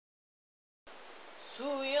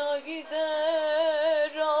Suya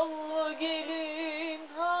gider allı gelin,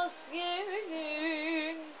 has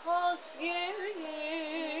gelin, has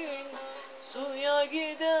gelin. Suya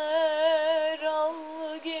gider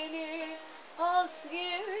allı gelin, has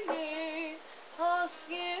gelin, has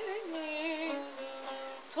gelin.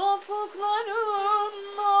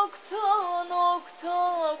 Topukların nokta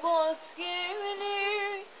nokta, bas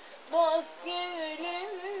gelin, bas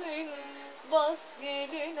gelin, bas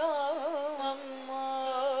gelin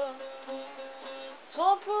aman.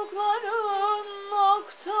 Topukların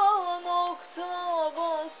nokta nokta,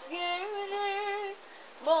 bas gelin,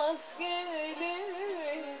 bas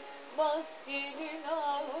gelin, bas gelin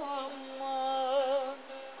aman.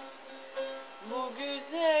 Bu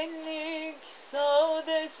güzellik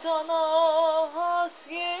sade sana has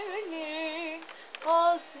gelin,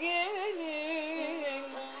 has gelin.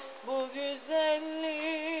 Bu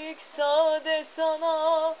güzellik sade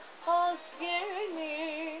sana has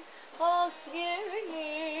gelin, has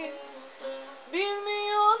gelin.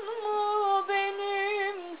 Bilmiyor mu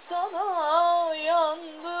benim sana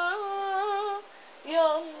yandım,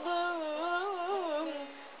 yandım,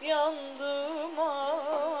 yandım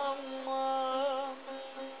ama.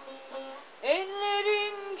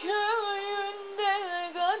 Ellerin köyünde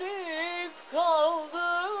garip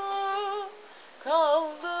kaldım,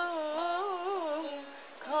 kaldım,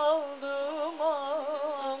 kaldım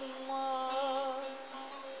ama.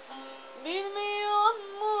 Bilmiyor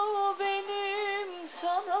mu benim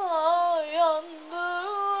sana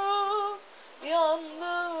yandım,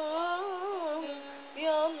 yandım,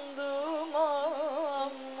 yandım ama.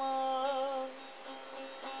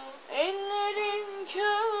 Ellerin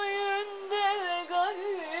köyünde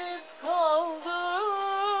garip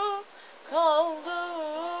kaldım,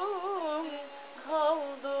 kaldım,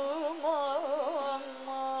 kaldım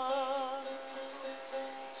ama.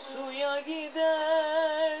 Suya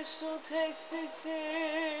gider su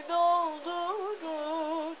testisi,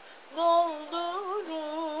 doldurur,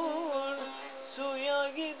 doldurur. Suya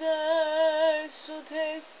gider su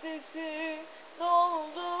testisi,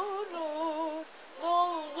 doldurur,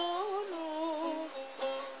 doldurur.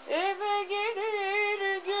 Eve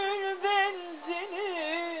gelir gül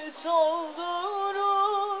benzini,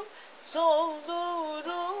 soldurur,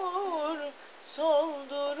 soldurur,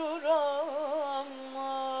 soldurur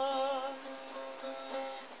ama.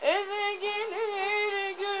 Eve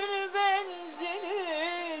gelir gül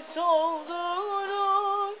benzini,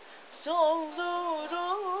 soldurur,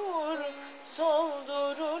 soldurur,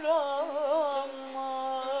 soldurur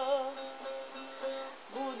ama.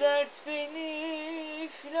 Bu dert beni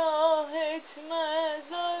iflah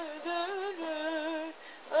etmez, öldürür,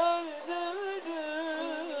 öldürür.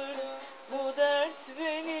 Bu dert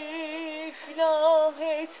beni iflah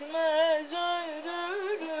etmez,